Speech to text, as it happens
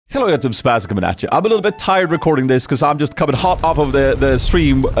Hello YouTube, Sp4zie coming at you. I'm a little bit tired recording this because I'm just coming hot off of the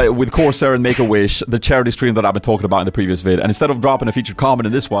stream with Corsair and Make-A-Wish, the charity stream that I've been talking about in the previous vid. And instead of dropping a featured comment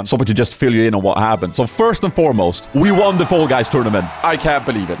in this one, so to just fill you in on what happened. So first and foremost, we won the Fall Guys tournament. I can't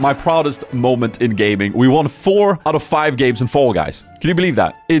believe it. My proudest moment in gaming. We won 4 out of 5 games in Fall Guys. Can you believe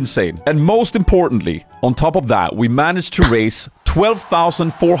that? Insane. And most importantly, on top of that, we managed to raise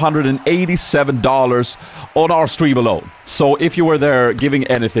 $12,487 on our stream alone. So if you were there giving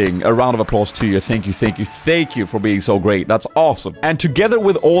anything, a round of applause to you. Thank you for being so great. That's awesome. And together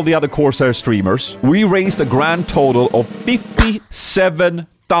with all the other Corsair streamers, we raised a grand total of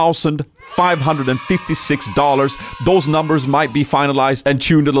 $57,556. Those numbers might be finalized and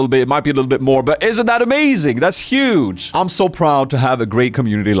tuned a little bit. It might be a little bit more, but isn't that amazing? That's huge. I'm so proud to have a great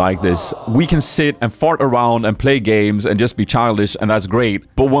community like this. We can sit and fart around and play games and just be childish, and that's great.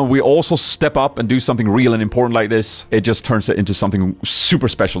 But when we also step up and do something real and important like this, it just turns it into something super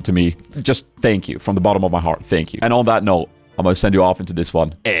special to me. Just thank you from the bottom of my heart. Thank you. And on that note, I'm gonna send you off into this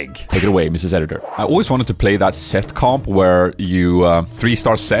one. Egg. Take it away, Mrs. Editor. I always wanted to play that set comp where you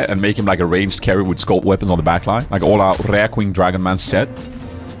 3-star set and make him like a ranged carry with scope weapons on the backline. Like all-out Reakwing Dragon Man set.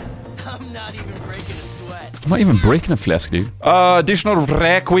 I'm not even breaking a sweat. I'm not even breaking a flesk, dude. Additional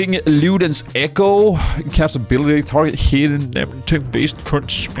Reakwing Luden's Echo. Cast ability, target hidden, everything based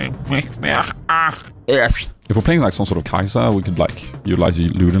crunch. Yes. If we're playing like some sort of Kai'Sa, we could like utilize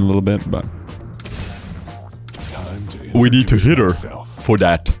Luden a little bit, but we need to hit her for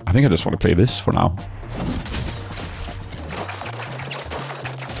that. I think I just want to play this for now.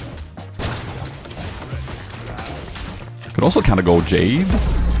 Could also kind of go Jade.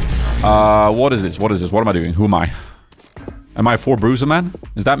 What is this? What is this? What am I doing? Who am I? Am I a 4 bruiser man?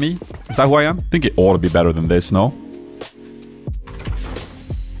 Is that me? Is that who I am? I think it ought to be better than this, no?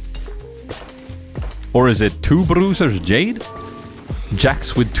 Or is it 2 bruisers Jade?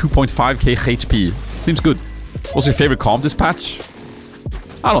 Jax with 2.5k HP. Seems good. What's your favorite comp this patch?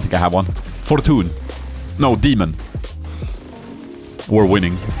 I don't think I have one. Fortune. No, Demon. We're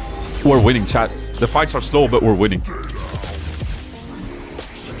winning. We're winning, chat. The fights are slow, but we're winning.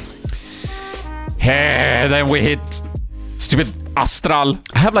 Hey, then we hit stupid Astral.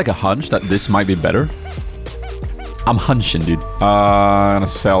 I have like a hunch that this might be better. I'm hunching, dude. I'm gonna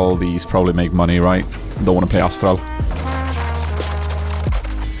sell these, probably make money, right? Don't want to play Astral.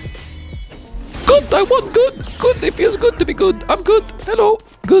 Good, I won good. Good, it feels good to be good. I'm good. Hello.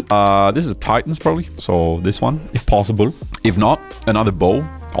 Good. This is Titans, probably. So this one, if possible. If not, another bow.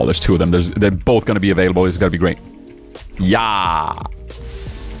 Oh, there's 2 of them. They're both gonna be available. It's gonna be great. Yeah.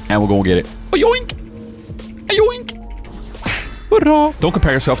 And we're gonna get it. A yoink. A yoink. Hurrah. Don't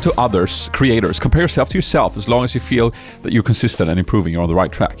compare yourself to others, creators. Compare yourself to yourself as long as you feel that you're consistent and improving. You're on the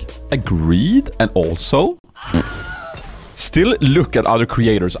right track. Agreed. And also, still look at other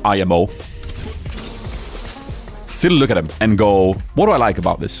creators, IMO. Still look at them and go, what do I like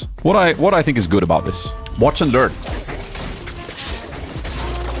about this? What I think is good about this? Watch and learn.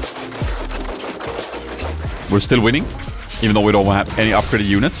 We're still winning, even though we don't have any upgraded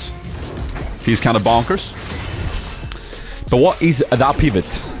units. He's kind of bonkers. But what is that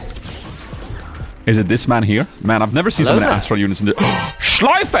pivot? Is it this man here? Man, I've never seen so many Astral units in the...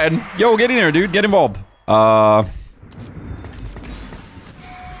 Schleifen! Yo, get in here, dude. Get involved.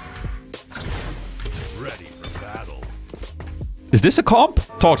 Is this a comp?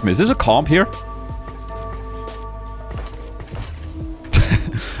 Talk to me. Is this a comp here?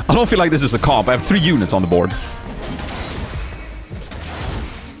 I don't feel like this is a comp. I have 3 units on the board.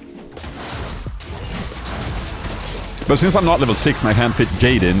 But since I'm not level 6 and I can't fit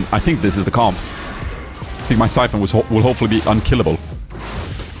Jade in, I think this is the comp. I think my Siphon will hopefully be unkillable.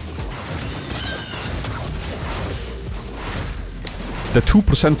 The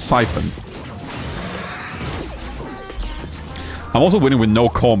 2% Siphon. I'm also winning with no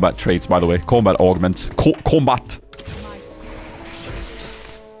combat traits, by the way. Combat augments. Combat.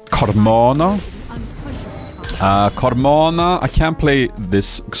 Karmana. Karmana. I can't play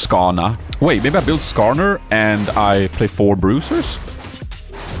this Skarna. Wait, maybe I build Skarner and I play 4 bruisers?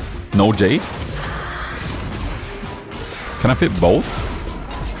 No Jade? Can I fit both?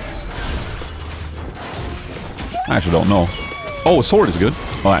 I actually don't know. Oh, sword is good.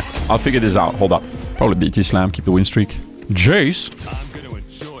 Alright, I'll figure this out. Hold up. Probably BT Slam, keep the win streak. Jace?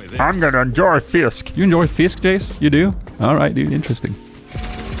 I'm gonna enjoy Fisk. You enjoy Fisk, Jace? You do? Alright, dude. Interesting.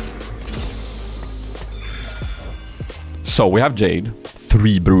 So, we have Jade.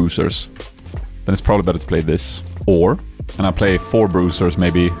 3 bruisers. Then it's probably better to play this. Or, and I play 4 bruisers,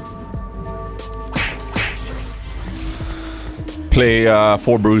 maybe. Play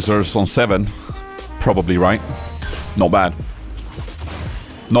 4 bruisers on 7. Probably, right? Not bad.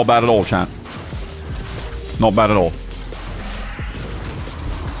 Not bad at all, chat. Not bad at all.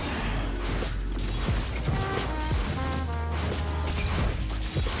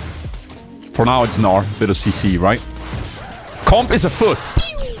 For now, it's Gnar. Bit of CC, right? Comp is a foot.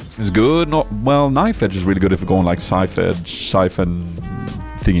 It's good. Not well. Knife edge is really good if you're going like scythe edge, siphon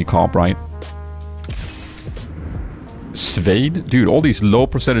thingy comp, right? Svade, dude. All these low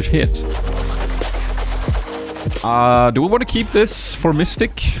percentage hits. Do we want to keep this for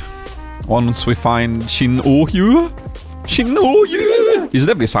Mystic? Once we find Shin-Ohyu? Shin-Ohyu! It's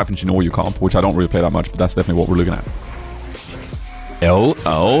definitely a Siphon Shin-Ohyu comp, which I don't really play that much, but that's definitely what we're looking at.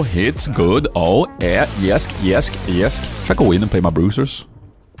 Oh, hits good. Oh, yes. Should I go in and play my bruisers?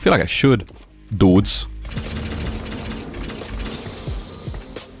 I feel like I should. Dudes.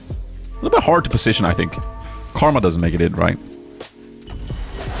 A little bit hard to position, I think. Karma doesn't make it in, right?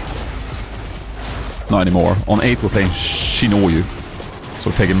 Not anymore. On 8, we're playing Shin-Ohyu. So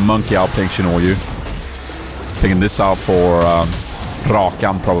we're taking Monkey out, playing Shin-Ohyu. Taking this out for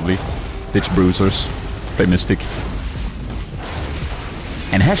Rakan, probably. Ditch Bruisers. Play Mystic.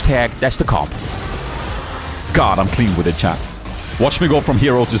 And hashtag, that's the comp. God, I'm clean with it, chat. Watch me go from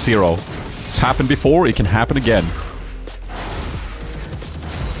hero to zero. It's happened before, it can happen again.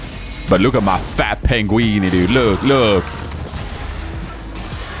 But look at my fat penguin, dude. Look.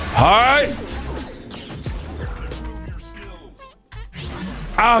 Hi!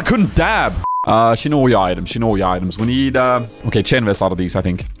 Ah, I couldn't dab. Shin-Ohyu items. We need, okay, chain vest out of these, I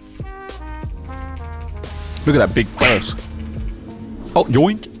think. Look at that big purse. Oh,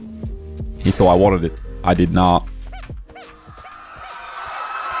 yoink. He thought I wanted it. I did not.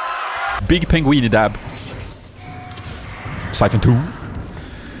 Big penguin dab. Siphon 2.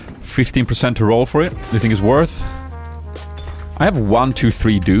 15% to roll for it. Do you think it's worth? I have 1, 2,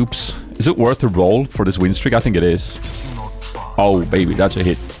 3 dupes. Is it worth to roll for this win streak? I think it is. Oh, baby, that's a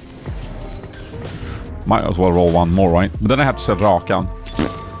hit. Might as well roll one more, right? But then I have to set Rakan.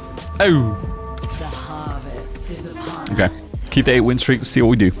 Oh! Okay. Keep the 8 win streak, see what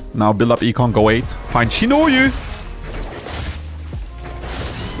we do. Now build up econ, go 8. Find Shin-Ohyu!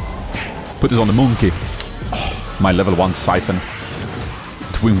 Put this on the monkey. Oh, my level 1 siphon.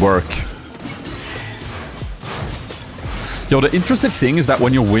 It will work. Yo, the interesting thing is that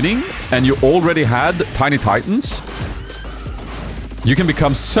when you're winning and you already had Tiny Titans, you can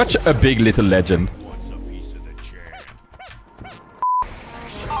become such a big little legend.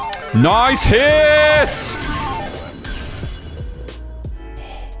 Nice hits!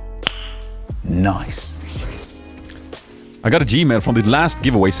 Nice. I got a Gmail from the last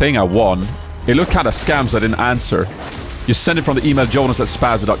giveaway saying I won. It looked kind of scam, so I didn't answer. You send it from the email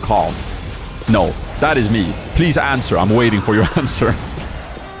jonas@Sp4zie.com. No, that is me. Please answer. I'm waiting for your answer.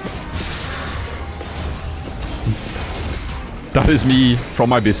 That is me from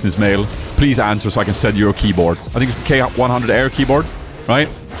my business mail. Please answer so I can send you a keyboard. I think it's the K100 Air keyboard, right?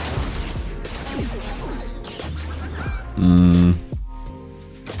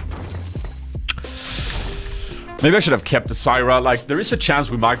 Maybe I should have kept the Syra. Like, there is a chance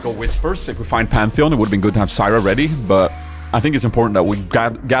we might go Whispers if we find Pantheon. It would have been good to have Syra ready, but I think it's important that we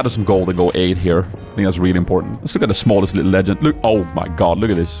gather some gold and go 8 here. I think that's really important. Let's look at the smallest little legend. Look, oh my god, look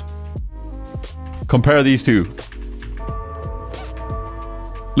at this. Compare these two.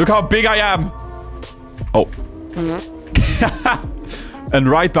 Look how big I am! Oh. And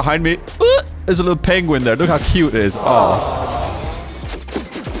right behind me, there's a little penguin there. Look how cute it is. Oh.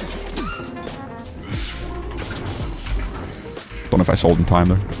 Don't know if I sold in time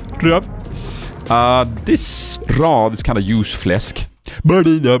there. This rod is kind of useless.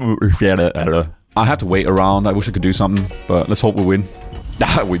 I have to wait around. I wish I could do something, but let's hope we win.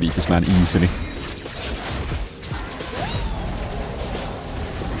 We beat this man easily.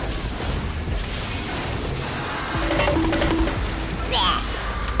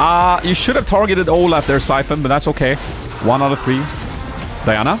 You should have targeted Olaf there, Siphon, but that's okay. 1 out of 3.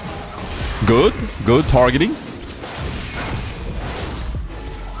 Diana. Good. Good targeting.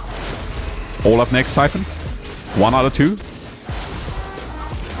 Olaf next, Siphon. 1 out of 2.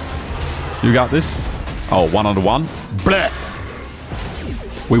 You got this. Oh, 1 out of 1. Bleh.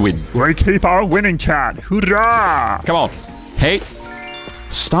 We win. We keep our winning, chat. Hurrah! Come on. Hey.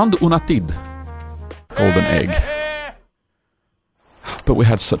 Stand unatid. Golden egg. But we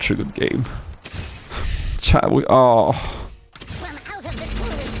had such a good game. Chat, we... Oh.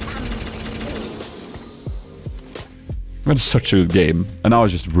 We had such a good game, and now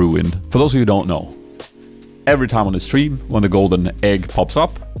it's just ruined. For those of you who don't know, every time on the stream, when the golden egg pops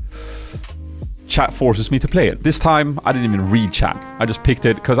up, chat forces me to play it. This time, I didn't even read chat. I just picked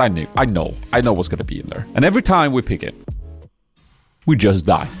it because I know what's going to be in there. And every time we pick it, we just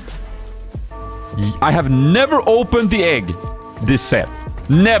die. I have never opened the egg this set.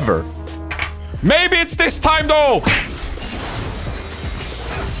 Never. Maybe it's this time though.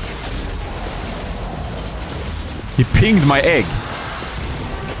 He pinged my egg.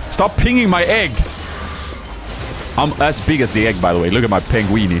 Stop pinging my egg. I'm as big as the egg, by the way. Look at my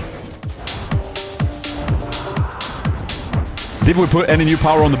penguini. Did we put any new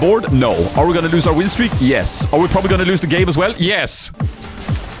power on the board? No. Are we going to lose our win streak? Yes. Are we probably going to lose the game as well? Yes.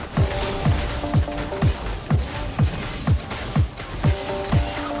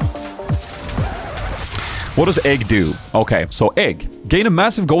 What does egg do? Okay, so egg. Gain a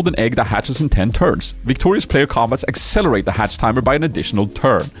massive golden egg that hatches in 10 turns. Victorious player combats accelerate the hatch timer by an additional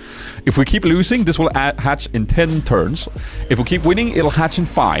turn. If we keep losing, this will hatch in 10 turns. If we keep winning, it'll hatch in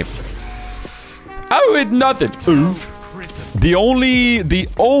 5. Oh, it nothing. Oof. The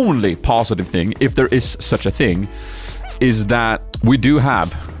only positive thing, if there is such a thing, is that we do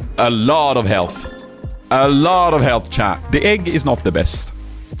have a lot of health. A lot of health, chat. The egg is not the best.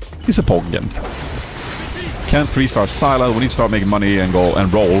 It's a augment. Can't 3-star Scylla. We need to start making money and go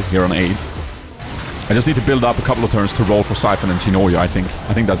and roll here on 8. I just need to build up a couple of turns to roll for Siphon and Shinoyu, I think.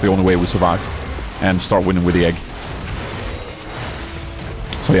 I think that's the only way we survive. And start winning with the egg.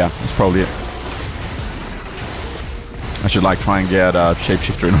 So yeah, that's probably it. I should like try and get a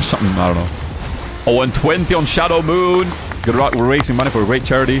Shapeshifter in or something, I don't know. Oh, and 20 on Shadow Moon. Good luck, we're raising money for a great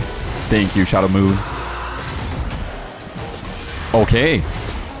charity. Thank you, Shadow Moon. Okay.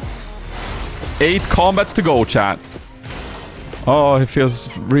 8 combats to go, chat. Oh, it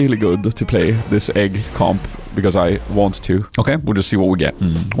feels really good to play this egg comp because I want to. Okay, we'll just see what we get.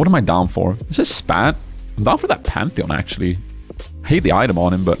 What am I down for? Is this Spat? I'm down for that Pantheon, actually. I hate the item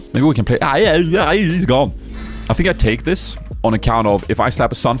on him, but maybe we can play... Ah, yeah, he's gone. I think I take this on account of if I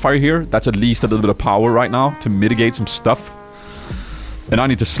slap a Sunfire here, that's at least a little bit of power right now to mitigate some stuff. And I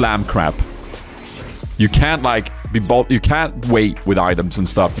need to slam crap. You can't like be you can't wait with items and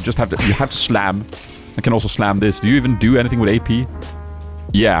stuff. You just have to slam. I can also slam this. Do you even do anything with AP?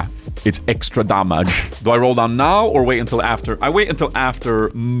 Yeah, it's extra damage. Do I roll down now or wait until after? I wait until after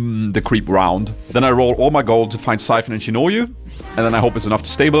the creep round. Then I roll all my gold to find Siphon and Shinoyu. And then I hope it's enough to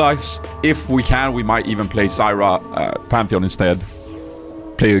stabilize. If we can, we might even play Zyra Pantheon instead.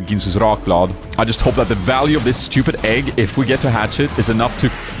 Play a Ginsu's Rakblad. I just hope that the value of this stupid egg, if we get to hatch it, is enough to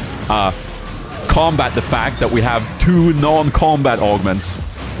combat the fact that we have 2 non-combat augments.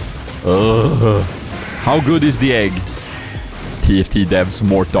 How good is the egg? TFT devs,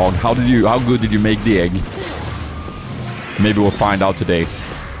 Mort Dog. How good did you make the egg? Maybe we'll find out today.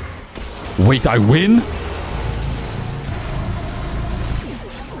 Wait, I win?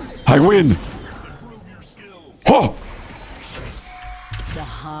 I win! Oh!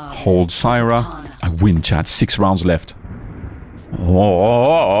 Hold Zyra. I win, chat. 6 rounds left.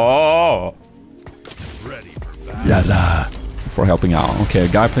 Oh! Yada! For helping out. Okay, a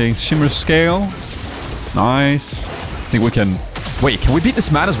guy playing Shimmer Scale. Nice. I think we can... Wait, can we beat this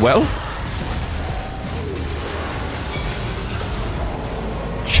man as well?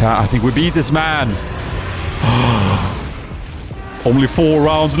 Chat, I think we beat this man. Only 4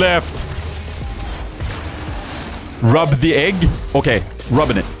 rounds left. Rub the egg. Okay,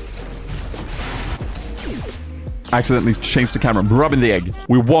 rubbing it. Accidentally changed the camera. I'm rubbing the egg.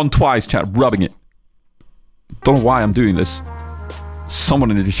 We won twice, chat. Rubbing it. Don't know why I'm doing this. Someone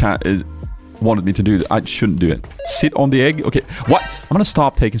in the chat wanted me to do that. I shouldn't do it. Sit on the egg. Okay. What? I'm gonna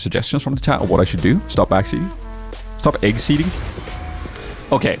stop taking suggestions from the chat of what I should do. Stop backseating. Stop egg seeding.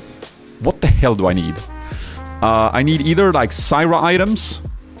 Okay. What the hell do I need? I need either like Zyra items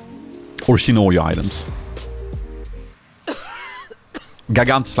or Shinoyu items.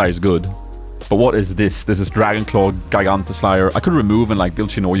 Gigantislayer is good. But what is this? This is Dragon Claw, Gigantislayer. I could remove and like build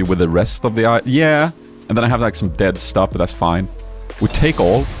Shinoyu with the rest of the... yeah. And then I have like some dead stuff, but that's fine. We take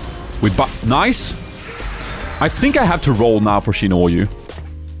all. Nice. I think I have to roll now for Shinoyu.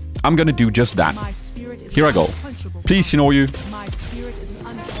 I'm gonna do just that. Here I go. Please, Shinoyu.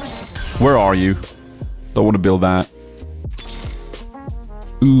 Where are you? Don't want to build that.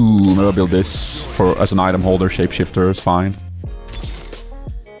 Ooh, I'm gonna build this for as an item holder. Shapeshifter is fine.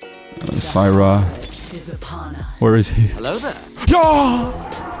 Zyra. Where is he? Hello there.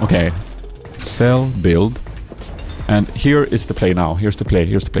 Yeah! Okay. Sell, build. And here is the play now. Here's the play.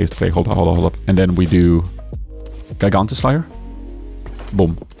 Here's the place to play. Hold up. And then we do Gigantislayer.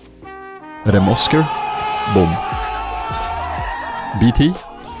 Boom. Remosker. Boom. BT.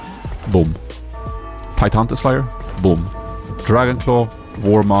 Boom. Titantislayer. Boom. Dragonclaw.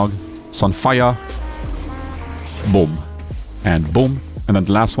 Warmog. Sunfire. Boom. And boom. And then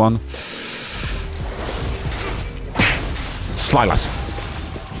the last one. Slilas.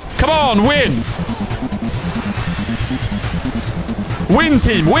 Come on, win! Win,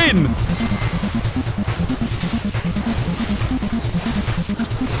 team, win!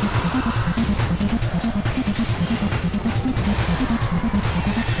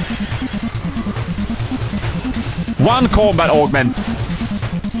 One combat augment.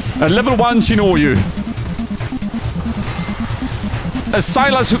 A level 1 Shinoyu. A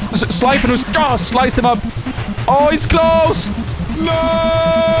Silas Slifen who's sliced him up. Oh, he's close! No!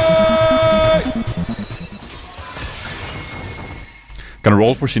 Gonna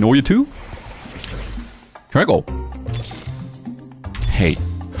roll for Shinoyu too? Here I go. Hey.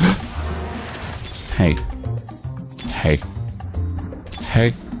 Hey. Hey.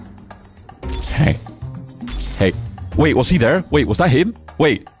 Hey. Hey. Hey. Wait, was he there? Wait, was that him?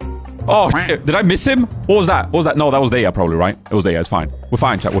 Wait. Oh, shit. Did I miss him? What was that? What was that? No, that was Daya probably, right? It was Daya. It's fine. We're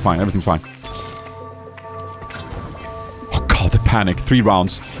fine, chat. We're fine. Everything's fine. Oh, God, the panic. 3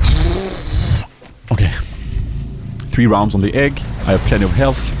 rounds. Okay. 3 rounds on the egg. I have plenty of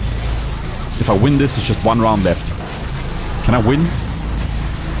health. If I win this, it's just 1 round left. Can I win?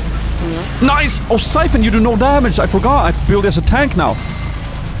 Yeah. Nice! Oh, Siphon, you do no damage. I forgot. I build as a tank now.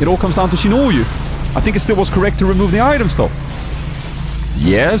 It all comes down to Shinoyu. I think it still was correct to remove the items, though.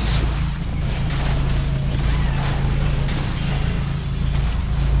 Yes.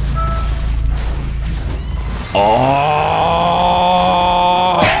 Oh!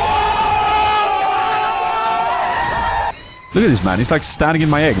 Look at this, man. He's like standing in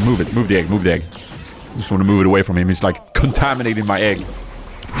my egg. Move it. Move the egg. Move the egg. I just want to move it away from him. He's like contaminating my egg.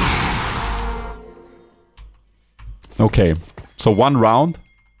 Okay. So 1 round.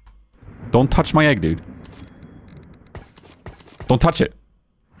 Don't touch my egg, dude. Don't touch it.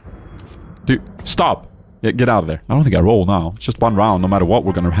 Dude, stop. Yeah, get out of there. I don't think I roll now. It's just 1 round. No matter what,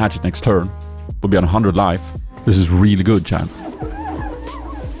 we're gonna hatch it next turn. We'll be on 100 life. This is really good, chat.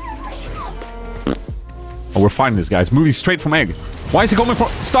 Oh, we're fighting this, guys. Moving straight from egg. Why is he coming from...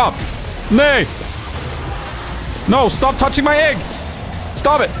 Stop! Nay! No, stop touching my egg!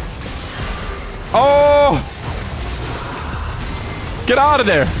 Stop it! Oh! Get out of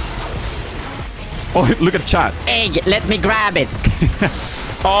there! Oh, look at the chat. Egg, let me grab it.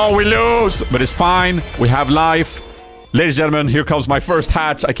 Oh, we lose! But it's fine. We have life. Ladies and gentlemen, here comes my first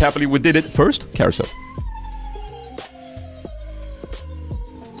hatch. I can't believe we did it. First, carousel.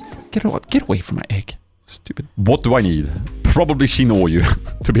 Get away from my egg. Stupid. What do I need? Probably Shinoyu,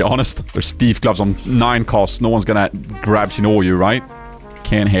 to be honest. There's thief gloves on 9 costs. No one's gonna grab Shinoyu, right?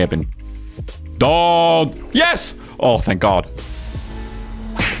 Can't happen. Don't! Yes! Oh, thank God.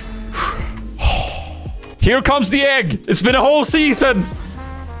 Here comes the egg! It's been a whole season!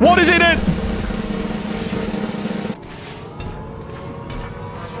 What is in it?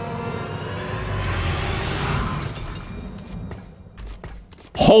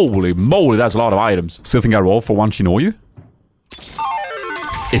 Holy moly, that's a lot of items. Still think I roll for 1 Shinoyu?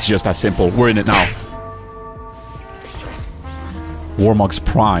 It's just that simple. We're in it now. Warmog's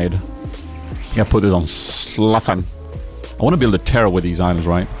Pride. I think I put it on Slaffen. I want to build a terror with these items,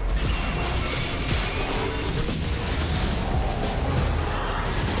 right?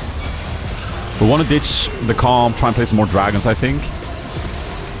 We want to ditch the calm, try and play some more dragons, I think.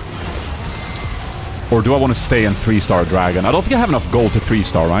 Or do I want to stay in 3-star dragon? I don't think I have enough gold to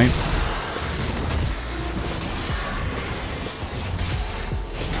 3-star, right?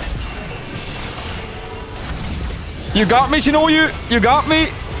 You got me, Shinoyu! You got me!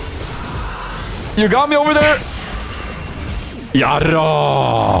 You got me over there!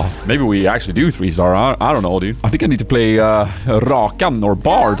 Yarra! Maybe we actually do 3-star. I don't know, dude. I think I need to play Rakan or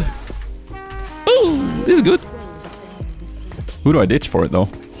Bard. Ooh, this is good. Who do I ditch for it, though?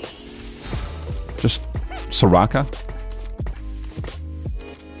 Just Soraka.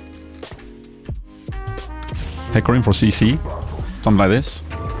 Hecarim for CC. Something like this.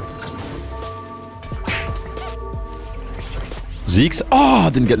 Zeke's. Oh,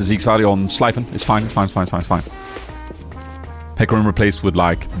 didn't get the Zeke's value on Slifen. It's fine, it's fine, it's fine, it's fine, it's fine. Hecarim replaced with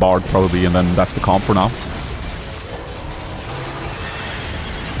like Bard probably, and then that's the comp for now.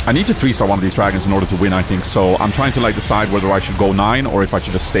 I need to 3-star one of these dragons in order to win, I think. So I'm trying to like decide whether I should go 9 or if I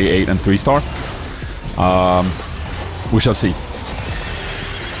should just stay 8 and 3-star. We shall see.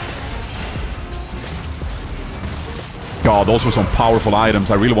 God, those were some powerful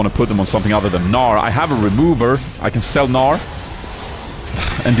items. I really want to put them on something other than Gnar. I have a remover. I can sell Gnar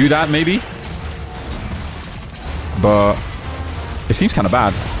and do that maybe. But it seems kind of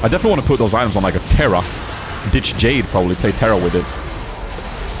bad. I definitely want to put those items on like a Terra. Ditch Jade, probably. Play Terra with it.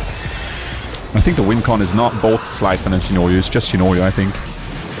 I think the win con is not both Slifen and Shinoyu. It's just Shinoyu, I think.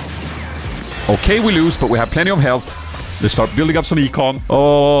 Okay, we lose, but we have plenty of health. They start building up some econ.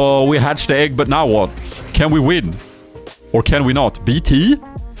 Oh, we hatched the egg, but now what? Can we win? Or can we not? BT? I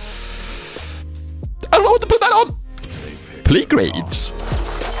don't know what to put that on. Play Graves.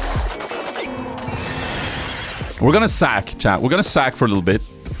 We're gonna sack, chat. We're gonna sack for a little bit.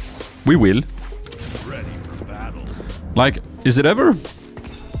 We will. Like, is it ever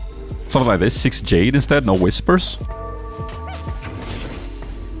something like this? 6 Jade instead? No Whispers?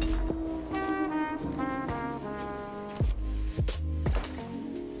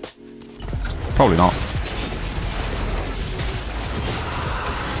 Probably not.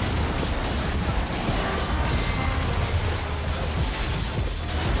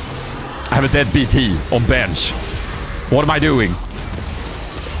 I have a dead BT on bench. What am I doing?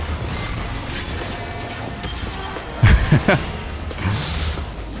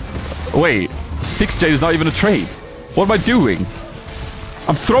 Wait, 6J is not even a trade. What am I doing?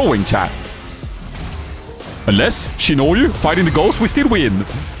 I'm throwing, chat. Unless Shinoyu fighting the ghost, we still win.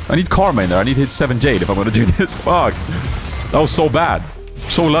 I need Karma in there. I need to hit 7 Jade if I'm gonna do this. Fuck. That was so bad.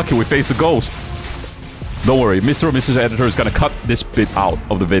 So lucky we faced the ghost. Don't worry, Mr. or Mrs. Editor is gonna cut this bit out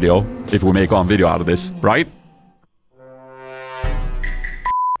of the video if we make one video out of this, right?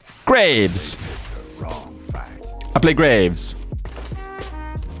 Graves. I play Graves.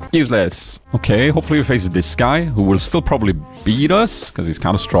 Useless. Okay, hopefully we face this guy, who will still probably beat us, because he's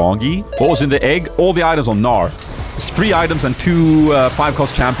kind of strongy. What was in the egg? All the items on Nar. There's 3 items and 2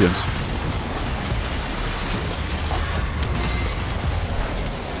 5-cost champions.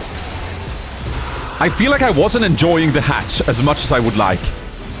 I feel like I wasn't enjoying the hatch as much as I would like.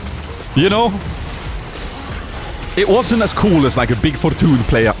 You know? It wasn't as cool as like a big Fortune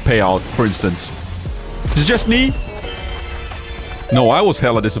payout, for instance. It's just me. No, I was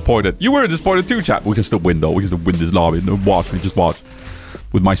hella disappointed. You were disappointed too, chat. We can still win, though. We can still win this lobby. No, watch me, just watch.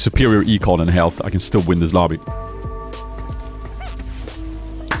 With my superior econ and health, I can still win this lobby.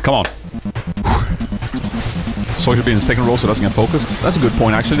 Come on. So he'll be in the second row so it doesn't get focused. That's a good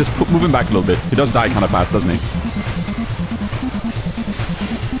point, actually. Just move him back a little bit. He does die kind of fast, doesn't he?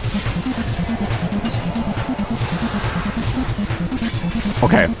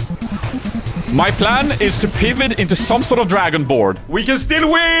 Okay. My plan is to pivot into some sort of dragon board. We can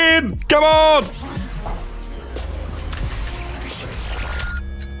still win! Come on!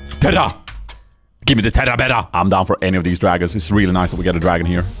 Terra! Give me the Terra better! I'm down for any of these dragons. It's really nice that we get a dragon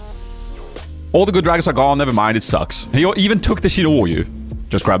here. All the good dragons are gone. Never mind, it sucks. He even took the Shinoyu.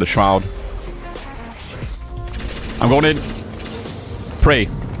 Just grab the shroud. I'm going in. Pray.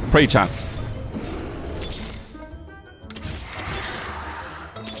 Pray, chat.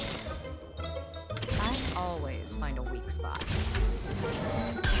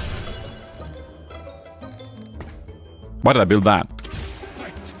 Why did I build that?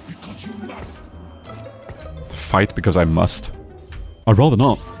 Fight because you must. Fight because I must. I'd rather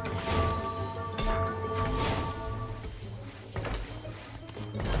not.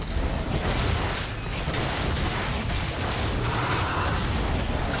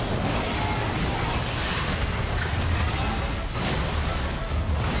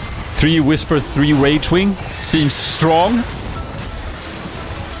 Three Whisper, 3 Rage Wing. Seems strong.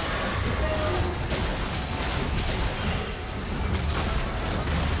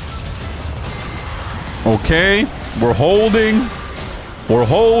 Okay, we're holding. We're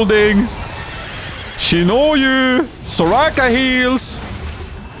holding. Shinoyu. Soraka heals.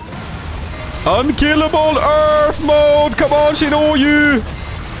 Unkillable Earth mode. Come on, Shinoyu.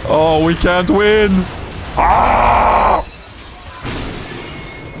 Oh, we can't win. Ah!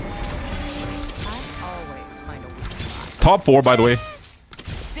 Top 4, by the way.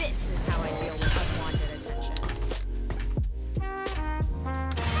 This is how I deal with unwanted attention.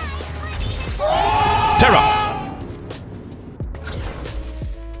 Terra!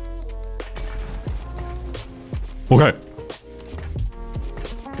 Okay.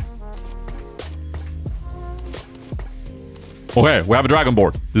 Okay, we have a dragon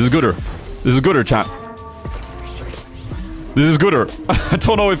board. This is gooder. This is gooder, chat. This is gooder. I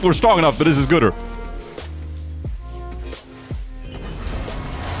don't know if we're strong enough, but this is gooder.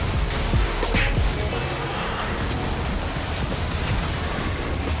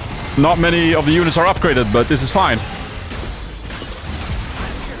 Not many of the units are upgraded, but this is fine.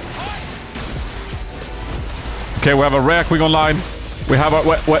 Okay, we have a Reacwing online. We have a...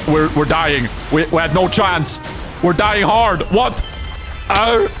 We're dying. We had no chance. We're dying hard. What?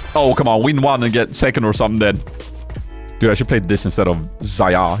 Oh, come on. Win 1 and get 2nd or something then. Dude, I should play this instead of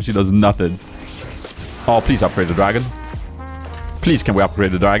Zaya. She does nothing. Oh, please upgrade the dragon. Please, can we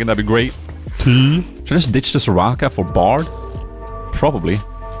upgrade the dragon? That'd be great. Should I just ditch the Soraka for Bard? Probably.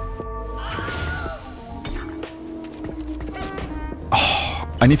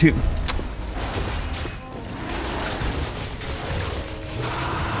 I need to...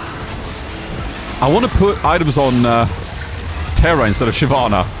 I want to put items on Terra instead of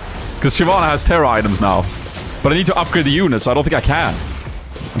Shyvana. Because Shyvana has Terra items now. But I need to upgrade the units, so I don't think I can.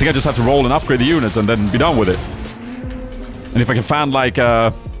 I think I just have to roll and upgrade the units and then be done with it. And if I can find, like,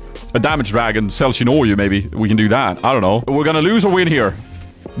 a damage dragon, sell Shinoyu, maybe we can do that. I don't know. We're gonna lose or win here.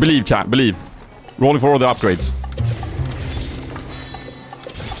 Believe, chat. Believe. Rolling for all the upgrades.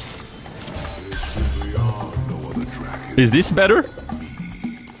 Is this better?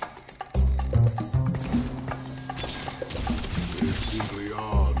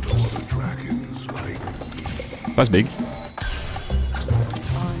 That's big.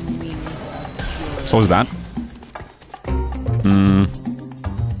 So is that.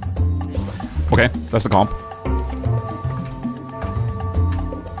 Okay, that's the comp.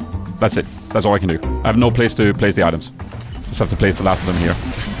 That's it. That's all I can do. I have no place to place the items. Just have to place the last of them here.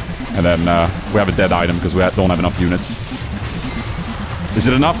 And then we have a dead item because we don't have enough units. Is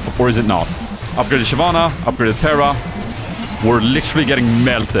it enough or is it not? Upgraded Shyvana, upgraded Terra. We're literally getting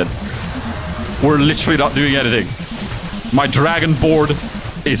melted. We're literally not doing anything. My dragon board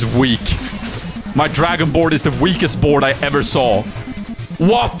is weak. My dragon board is the weakest board I ever saw.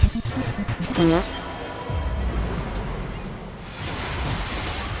 What?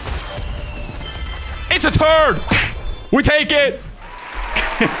 It's a turn! We take it!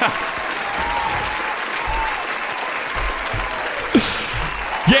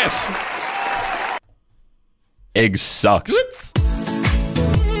 Yes! Egg sucks.